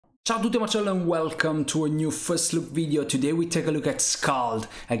Ciao a tutti macello and welcome to a new first look video. Today we take a look at SKALD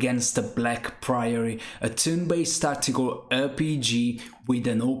against the Black Priory, a turn-based tactical RPG with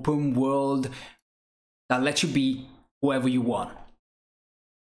an open world that lets you be whoever you want.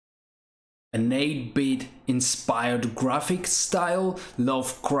 An 8-bit inspired graphic style,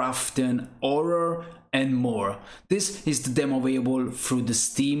 Lovecraftian horror and more. This is the demo available through the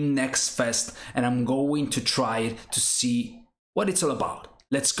Steam Next Fest and I'm going to try it to see what it's all about.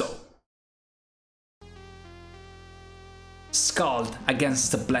 Let's go. SKALD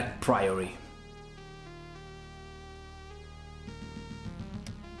against the Black Priory.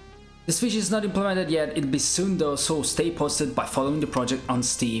 This feature is not implemented yet, it'll be soon though, so stay posted by following the project on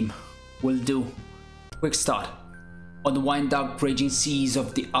Steam. Will do. Quick start. On the wide dark raging seas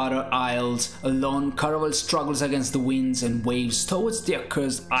of the Outer Isles, a lone caravel struggles against the winds and waves towards the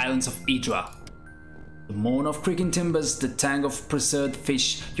accursed islands of Hydra. The moan of creaking timbers, the tang of preserved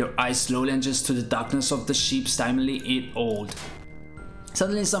fish, your eyes slowly adjust to the darkness of the ship's timely it old.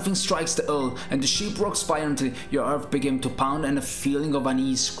 Suddenly something strikes the hull and the ship rocks violently, your heart begins to pound and a feeling of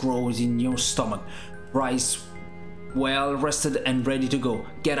unease grows in your stomach. Rise well rested and ready to go.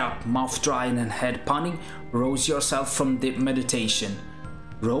 Get up, mouth dry and head pounding, rouse yourself from deep meditation.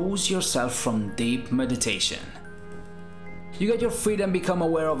 Rouse yourself from deep meditation. You get your feet and become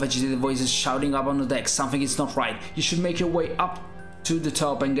aware of agitated voices shouting up on the deck. Something is not right. You should make your way up to the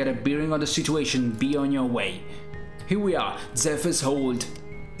top and get a bearing on the situation. Be on your way. Here we are, Zephyr's Hold.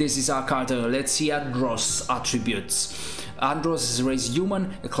 This is our character. Let's see Andros attributes. Andros is race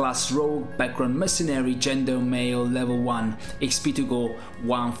human, a class rogue, background mercenary, gender male, level 1, XP to go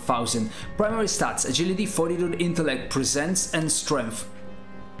 1000. Primary stats: agility, fortitude, intellect, presence and strength.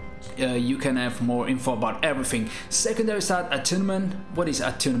 You can have more info about everything. Secondary stat: attunement. What is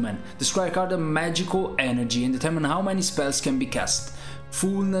attunement? Describe card magical energy and determine how many spells can be cast.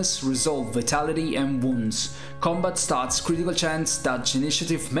 Fullness, resolve, vitality and wounds. Combat stats: critical chance, dodge,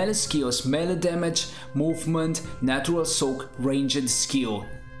 initiative, melee skills, melee damage, movement, natural soak, ranged skill.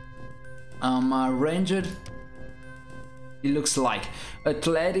 Ranged, it looks like.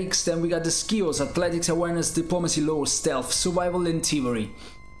 Athletics, then we got the skills: athletics, awareness, diplomacy, lore, stealth, survival and thievery.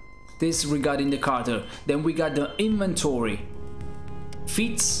 This regarding the character. Then we got the inventory.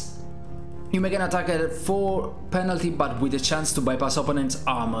 Feats: you make an attack at 4 penalty but with a chance to bypass opponent's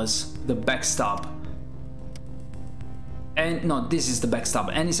armors. The backstab. And no, this is the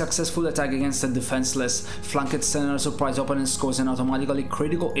backstab. Any successful attack against a defenseless, flanked center surprise opponent scores an automatically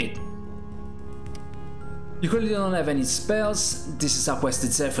critical hit. You currently don't have any spells. This is a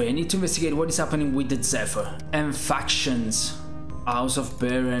quested Zephyr. You need to investigate what is happening with the Zephyr. And factions. House of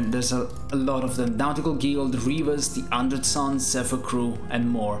Baron, there's a lot of them. Nautical Guild, Reavers, the 100 Sons, Zephyr Crew and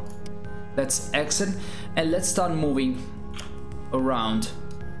more. Let's exit and let's start moving around.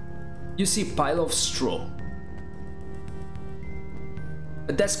 You see pile of straw.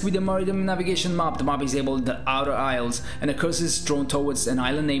 A desk with a maritime navigation map. The map is labeled the Outer Isles and a cursor is drawn towards an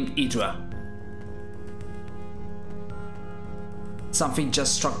island named Hydra. Something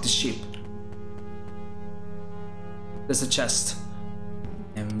just struck the ship. There's a chest.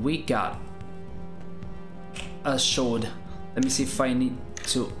 And we got a sword. Let me see if I need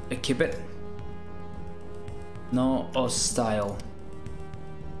to equip it. No hostile.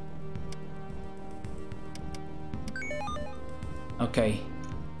 Okay.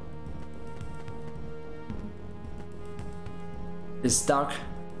 These dark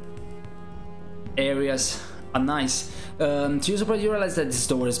areas are nice. To your surprise, you realize that this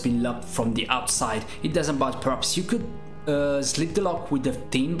door has been locked from the outside. It doesn't budge. Perhaps you could slip the lock with the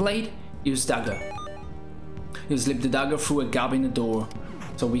thin blade. Use dagger. You slip the dagger through a gap in the door,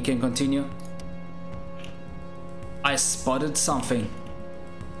 so we can continue. I spotted something.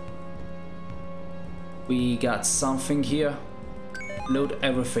 We got something here. Load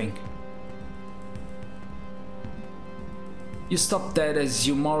everything. You stop dead as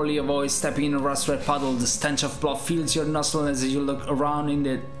you morally avoid stepping in a rust-red puddle. The stench of blood fills your nostrils as you look around in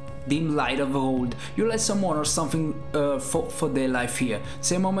the dim light of the hold. You let someone or something fought for their life here.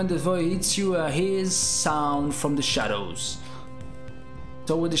 Same moment the voice hits you, a hiss sound from the shadows.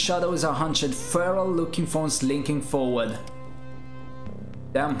 Toward the shadows are hunched, feral looking forms linking forward.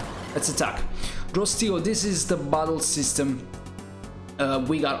 Damn, let's attack. Draw steel, this is the battle system.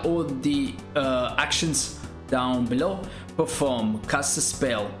 We got all the actions down below. Perform, cast a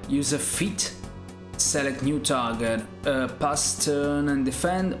spell, use a feat, select new target, pass turn and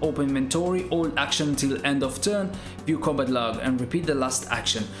defend, open inventory, hold action until end of turn, view combat log and repeat the last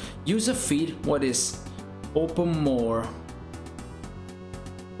action. Use a feat, what is? Open more.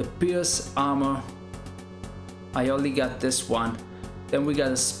 The pierce armor, I only got this one. Then we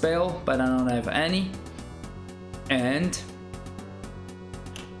got a spell, but I don't have any. And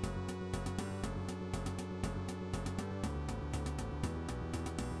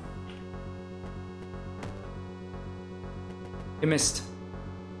he missed.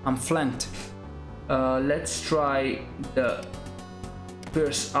 I'm flanked. Let's try the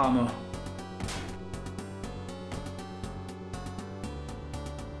pierce armor.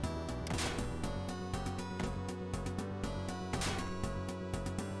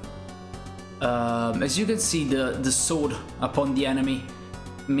 As you can see, the sword upon the enemy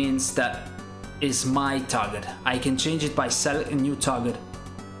means that is my target. I can change it by select a new target.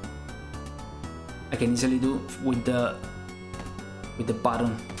 I can easily do with the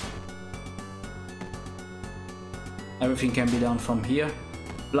button. Everything can be done from here.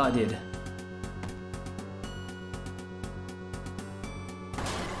 Blooded.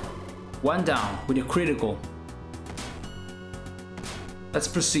 One down with a critical. Let's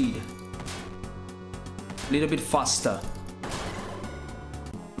proceed. A little bit faster.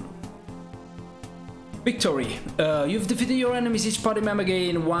 Victory! You've defeated your enemies. Each party member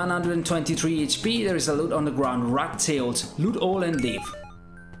gain 123 HP. There is a loot on the ground. Rat-tailed. Loot all and leave.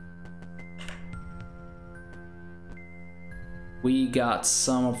 We got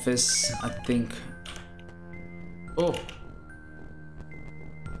some of this, I think. Oh!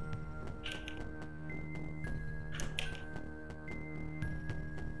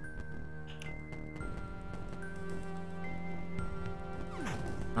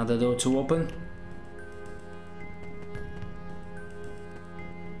 Another door to open.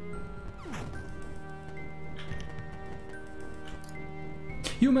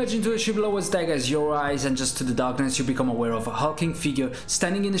 You emerge into the ship lowest deck. As your eyes adjust to the darkness, you become aware of a hulking figure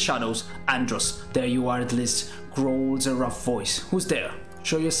standing in the shadows. Andros, there you are at least, growls a rough voice. Who's there?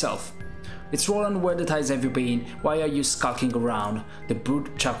 Show yourself. It's Roland. Where the ties have you been? Why are you skulking around? The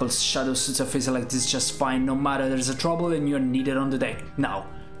brute chuckles. Shadow suits a face like this just fine. No matter, there's a trouble and you're needed on the deck. Now.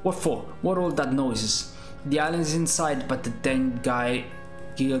 What for? What all that noises? The island is inside, but the dang guy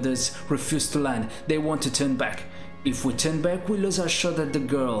guilders refuse to land. They want to turn back. If we turn back, we lose our shot at the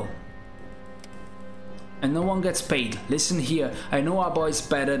girl. And no one gets paid. Listen here, I know our boys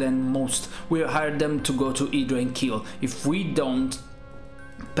better than most. We hired them to go to Hydra and kill. If we don't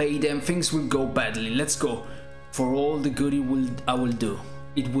pay them, things will go badly. Let's go. For all the good I will do.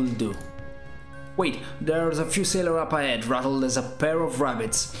 It will do. Wait, there's a few sailors up ahead, rattled as a pair of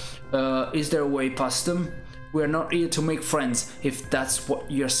rabbits. Is there a way past them? We're not here to make friends, if that's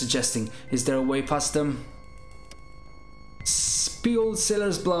what you're suggesting. Is there a way past them? Spill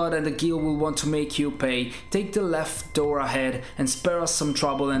sailor's blood and the guild will want to make you pay. Take the left door ahead and spare us some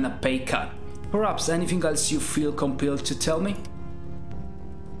trouble and a pay cut. Perhaps anything else you feel compelled to tell me?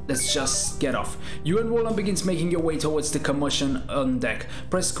 Let's just get off. You and Roland begins making your way towards the commotion on deck.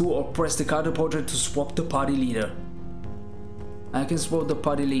 Press Q or press the card portrait to swap the party leader. I can swap the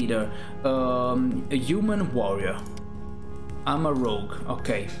party leader. A human warrior. I'm a rogue.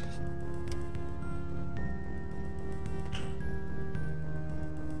 Okay.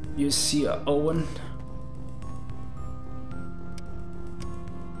 You see Owen.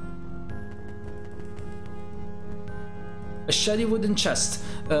 A shady wooden chest.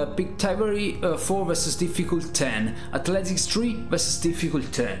 Pick Bravery 4 versus difficult 10. Athletics 3 versus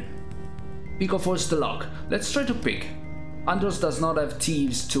difficult 10. Pick or force the lock. Let's try to pick. Andros does not have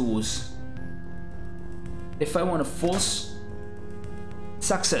thieves' tools. If I want to force.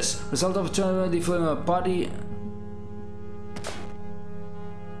 Success. Result of turn defeating a party.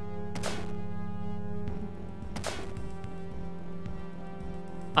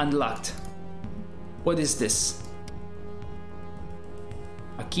 Unlocked. What is this?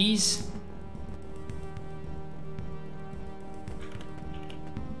 A keys?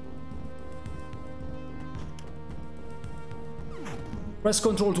 Press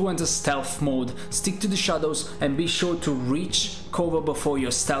Ctrl to enter stealth mode. Stick to the shadows and be sure to reach cover before your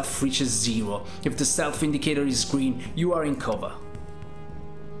stealth reaches 0. If the stealth indicator is green, you are in cover.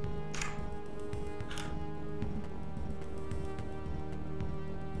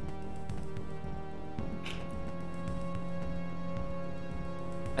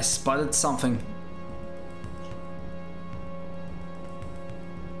 I spotted something.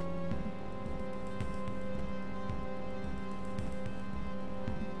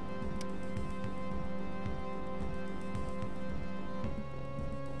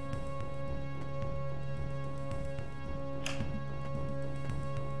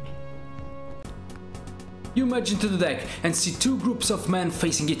 You emerge into the deck and see two groups of men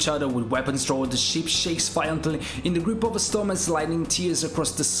facing each other with weapons drawn. The ship shakes violently in the grip of a storm as lightning tears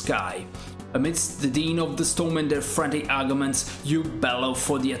across the sky. Amidst the din of the storm and their frantic arguments, you bellow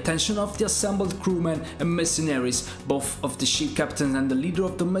for the attention of the assembled crewmen and mercenaries. Both of the ship captains and the leader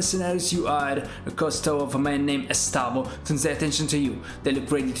of the mercenaries you hired, a costo of a man named Estavo, turns their attention to you. They look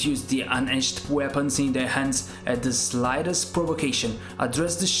ready to use the unedged weapons in their hands at the slightest provocation.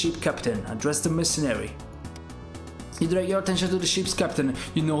 Address the ship captain, address the mercenary. You direct your attention to the ship's captain.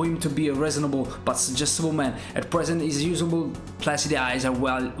 You know him to be a reasonable but suggestible man. At present, his usual placid eyes are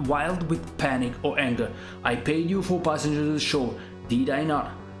wild with panic or anger. I paid you for passenger to the shore, did I not?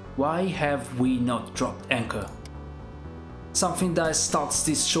 Why have we not dropped anchor? Something that starts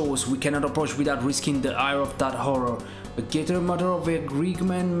these shores we cannot approach without risking the ire of that horror. A gather mutter of a Greek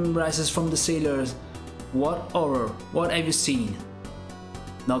man rises from the sailors. What horror? What have you seen?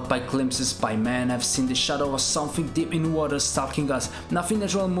 Not by glimpses, by man. I've seen the shadow of something deep in water stalking us. Nothing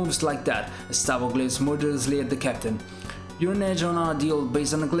natural moves like that. Estavo glares murderously at the captain. You're an edge on our deal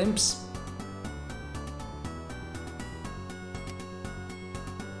based on a glimpse?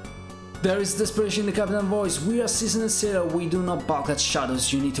 There is desperation in the captain's voice. We are seasoned sailors. We do not balk at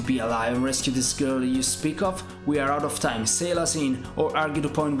shadows. You need to be alive and rescue this girl you speak of. We are out of time. Sail us in or argue the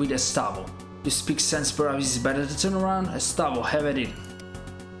point with Estavo. You speak sense, perhaps it's better to turn around. Estavo, have at it.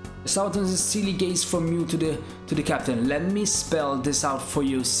 Estavo turns his silly gaze from you to the captain. Let me spell this out for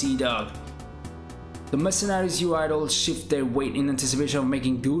you, sea dog. The mercenaries you hired all shift their weight in anticipation of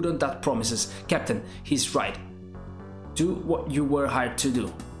making good on that promises. Captain, he's right. Do what you were hired to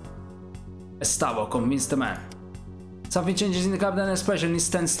do. Estavo, convince the man. Something changes in the captain's expression. He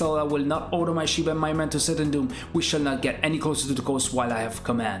stands still. I will not order my ship and my men to certain doom. We shall not get any closer to the coast while I have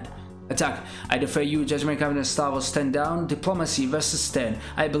command. Attack. I defer you, Judgment Captain Estavo. Stand down. Diplomacy versus stand.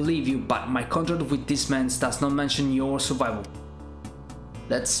 I believe you, but my contract with this man does not mention your survival.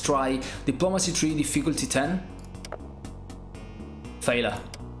 Let's try Diplomacy 3, difficulty 10. Failure.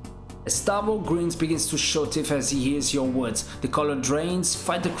 Estavo grins, begins to show teeth as he hears your words. The color drains.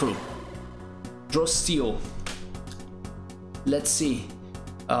 Fight the crew. Draw steel. Let's see.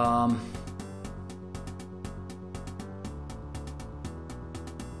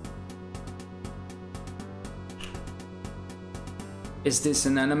 Is this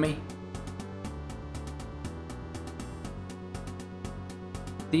an enemy?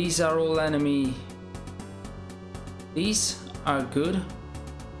 These are all enemy. These are good.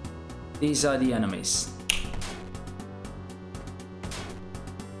 These are the enemies.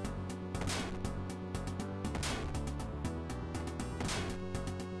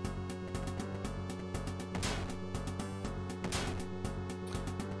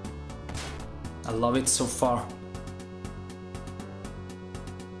 I love it so far.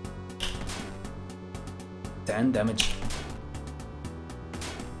 10 damage.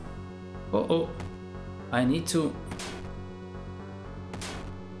 Oh, I need to...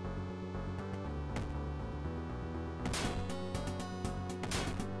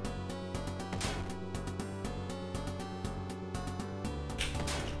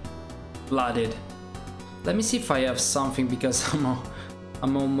 Blooded. Let me see if I have something, because I'm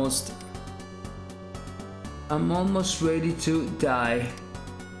almost ready to die.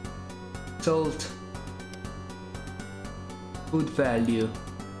 Salt. Food value.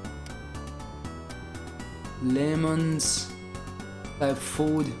 Lemons. Type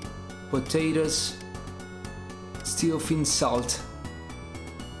food. Potatoes. Steel fin salt.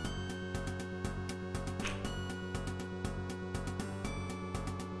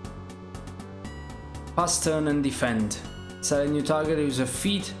 Pass turn and defend. Select a new target, use a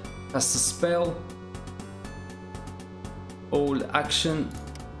feat, cast a spell. Hold action.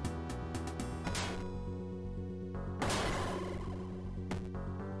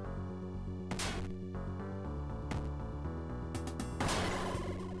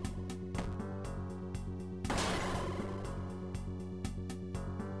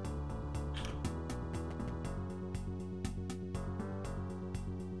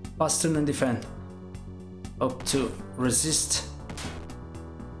 Pass turn and defend. Up to resist.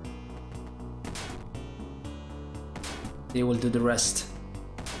 They will do the rest.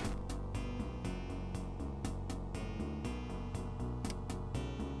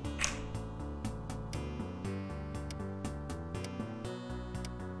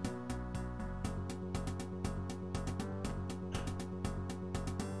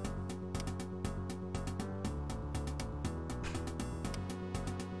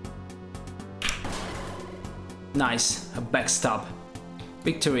 Nice, a backstab.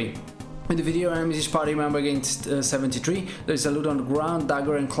 Victory. In the video, enemies each party member against 73. There is a loot on the ground,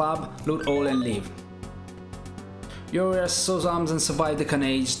 dagger and club. Loot all and leave. You arrest those arms and survive the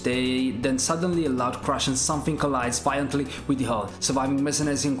carnage. Then suddenly a loud crash and something collides violently with the hull. Surviving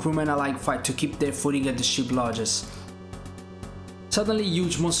mercenaries and crewmen alike fight to keep their footing as the ship lodges. Suddenly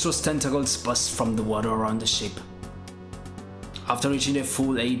huge monstrous tentacles burst from the water around the ship. After reaching their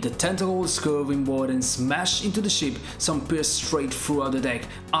full height, the tentacles curve inward and smash into the ship. Some pierce straight throughout the deck,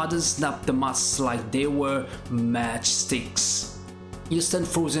 others snap the masts like they were matchsticks. You stand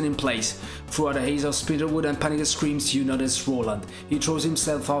frozen in place. Throughout a haze of splinterwood and panicked screams, you notice Roland. He throws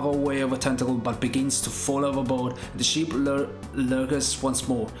himself out of the way of a tentacle but begins to fall overboard. The ship lurks once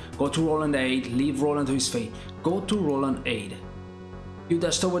more. Go to Roland aid, leave Roland to his fate. Go to Roland aid. You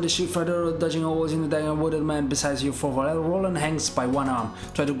dash toward the ship, further dodging holes in the deck and wounded man beside you. For a while, Roland hangs by one arm.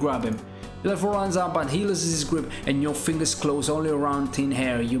 Try to grab him. You left Roland's arm, but he loses his grip and your fingers close only around thin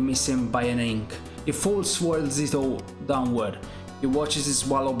hair. You miss him by an ink. He falls, swirls it all downward. You watch as he is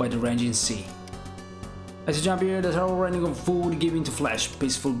swallowed by the raging sea. As you jump here, the terrible raining of food giving to flesh,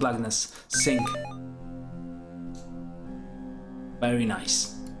 peaceful blackness. Sink. Very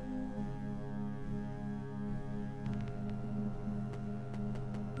nice.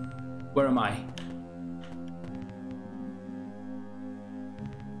 Where am I?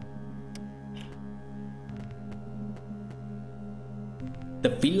 The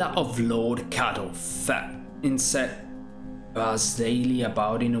villa of Lord Cato, fat insect was daily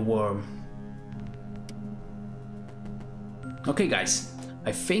about in a worm. Okay guys,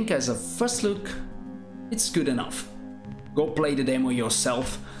 I think as a first look, it's good enough. Go play the demo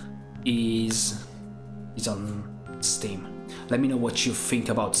yourself. Is on Steam. Let me know what you think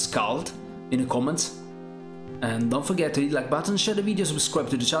about SKALD in the comments. And don't forget to hit the like button, share the video, subscribe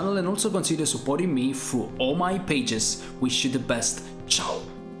to the channel, and also consider supporting me through all my pages. Wish you the best. Ciao!